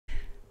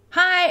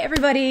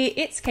everybody,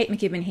 it's Kate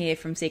McKibben here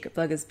from Secret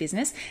Bloggers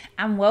Business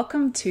and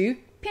welcome to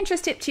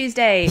Pinterest Tip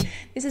Tuesday.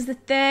 This is the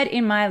third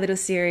in my little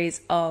series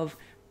of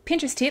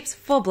Pinterest tips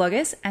for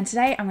bloggers, and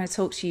today I'm going to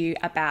talk to you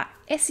about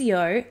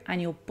SEO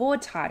and your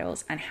board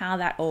titles and how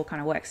that all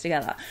kind of works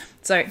together.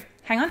 So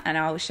hang on and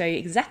I'll show you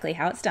exactly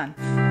how it's done.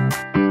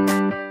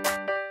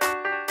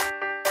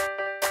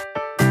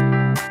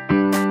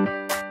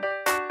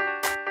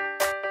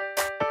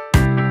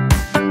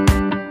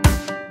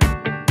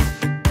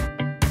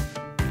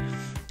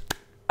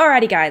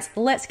 Alrighty guys,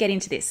 let's get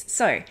into this.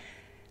 So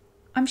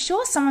I'm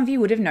sure some of you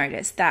would have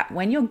noticed that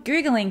when you're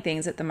Googling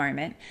things at the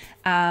moment,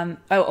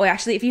 or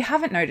actually if you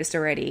haven't noticed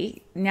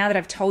already, now that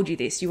I've told you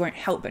this, you won't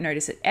help but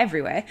notice it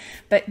everywhere.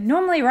 But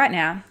normally right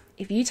now,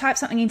 if you type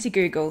something into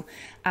Google,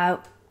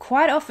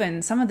 quite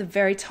often some of the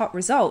very top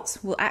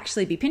results will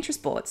actually be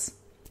Pinterest boards.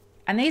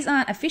 And these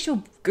aren't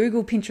official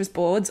Google Pinterest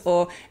boards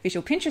or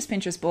official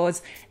Pinterest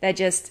boards. They're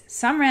just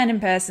some random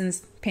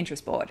person's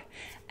Pinterest board.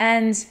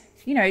 And,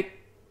 you know,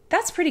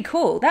 that's pretty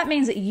cool. That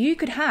means that you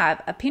could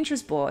have a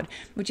Pinterest board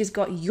which has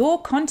got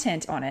your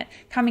content on it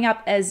coming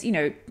up as, you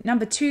know,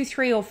 number 2,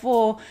 3, or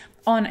 4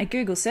 on a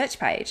Google search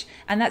page.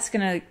 And that's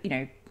going to, you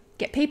know,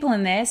 get people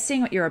in there seeing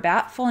what you're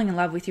about, falling in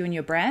love with you and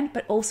your brand,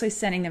 but also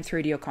sending them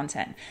through to your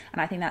content.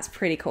 And I think that's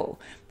pretty cool.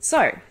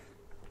 So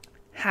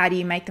how do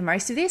you make the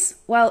most of this?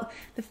 Well,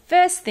 the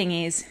first thing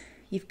is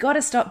you've got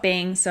to stop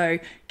being so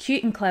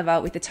cute and clever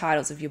with the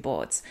titles of your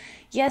boards.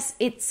 Yes,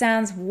 it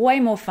sounds way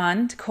more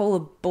fun to call a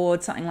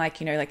board something like,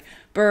 you know, like,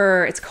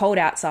 brr, it's cold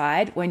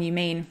outside when you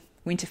mean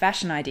winter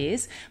fashion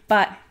ideas,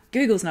 but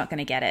Google's not going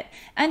to get it.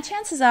 And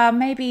chances are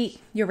maybe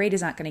your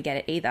readers aren't going to get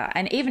it either.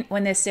 And even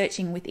when they're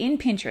searching within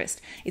Pinterest,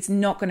 it's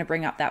not going to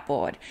bring up that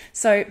board.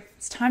 So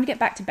it's time to get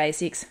back to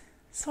basics.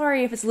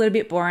 Sorry if it's a little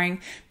bit boring,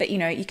 but you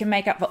know, you can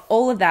make up for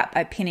all of that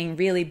by pinning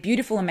really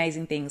beautiful,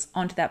 amazing things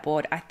onto that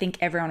board. I think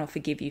everyone will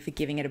forgive you for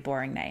giving it a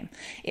boring name.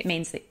 It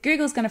means that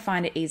Google's going to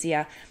find it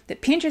easier,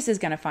 that Pinterest is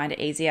going to find it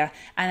easier,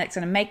 and it's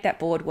going to make that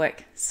board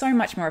work so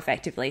much more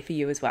effectively for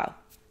you as well.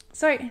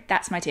 So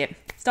that's my tip.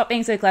 Stop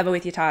being so clever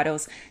with your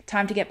titles.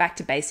 Time to get back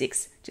to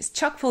basics. Just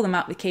chock full them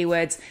up with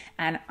keywords,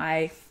 and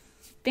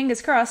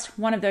fingers crossed,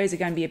 one of those are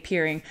going to be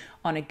appearing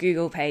on a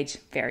Google page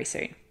very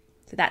soon.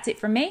 So that's it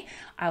from me.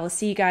 I will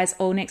see you guys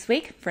all next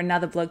week for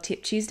another Blog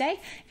Tip Tuesday.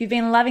 If you've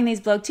been loving these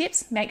blog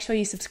tips, make sure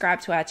you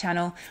subscribe to our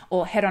channel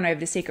or head on over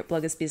to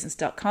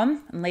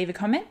secretbloggersbusiness.com and leave a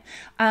comment.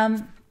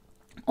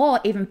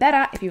 Or even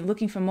better, if you're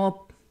looking for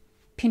more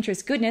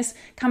Pinterest goodness,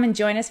 come and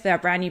join us for our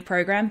brand new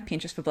program,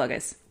 Pinterest for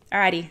Bloggers.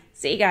 Alrighty,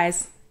 see you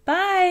guys.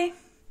 Bye.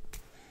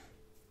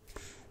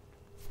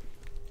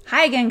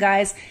 Hi again,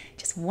 guys.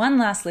 Just one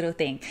last little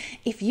thing.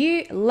 If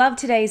you love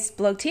today's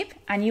blog tip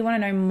and you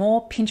want to know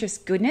more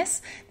Pinterest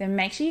goodness, then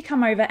make sure you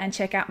come over and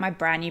check out my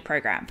brand new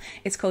program.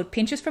 It's called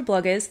Pinterest for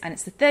Bloggers, and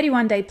it's the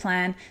 31-day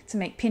plan to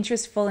make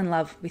Pinterest fall in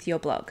love with your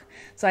blog.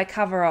 So I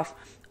cover off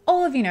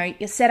all of, you know,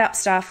 your setup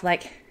stuff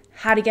like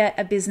how to get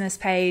a business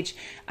page,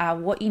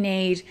 what you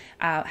need,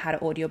 how to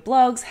order your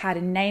blogs, how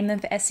to name them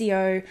for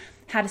SEO,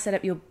 how to set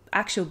up your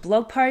actual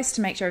blog post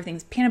to make sure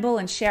everything's pinnable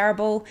and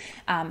shareable,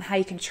 how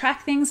you can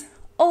track things,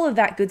 all of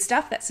that good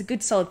stuff. That's a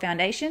good solid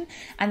foundation.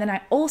 And then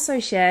I also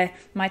share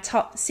my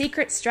top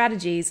secret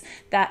strategies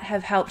that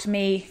have helped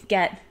me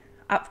get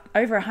up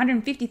over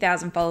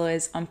 150,000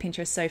 followers on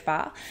Pinterest so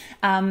far.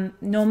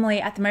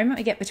 Normally at the moment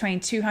we get between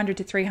 200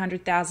 to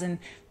 300,000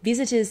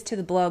 visitors to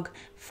the blog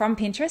from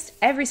Pinterest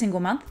every single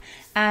month.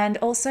 And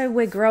also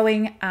we're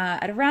growing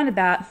at around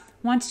about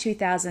 1,000 to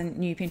 2,000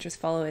 new Pinterest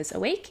followers a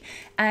week.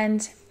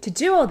 And to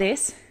do all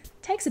this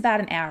takes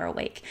about an hour a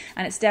week.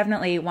 And it's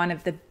definitely one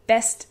of the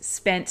best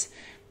spent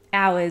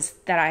hours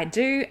that I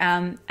do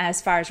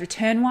as far as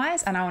return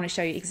wise, and I want to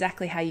show you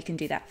exactly how you can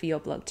do that for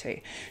your blog too.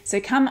 So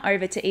come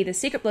over to either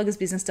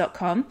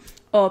secretbloggersbusiness.com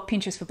or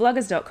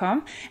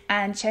pinterestforbloggers.com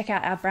and check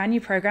out our brand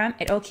new program.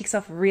 It all kicks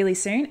off really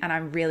soon and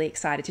I'm really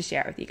excited to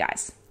share it with you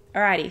guys.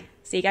 Alrighty,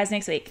 see you guys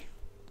next week.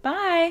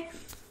 Bye.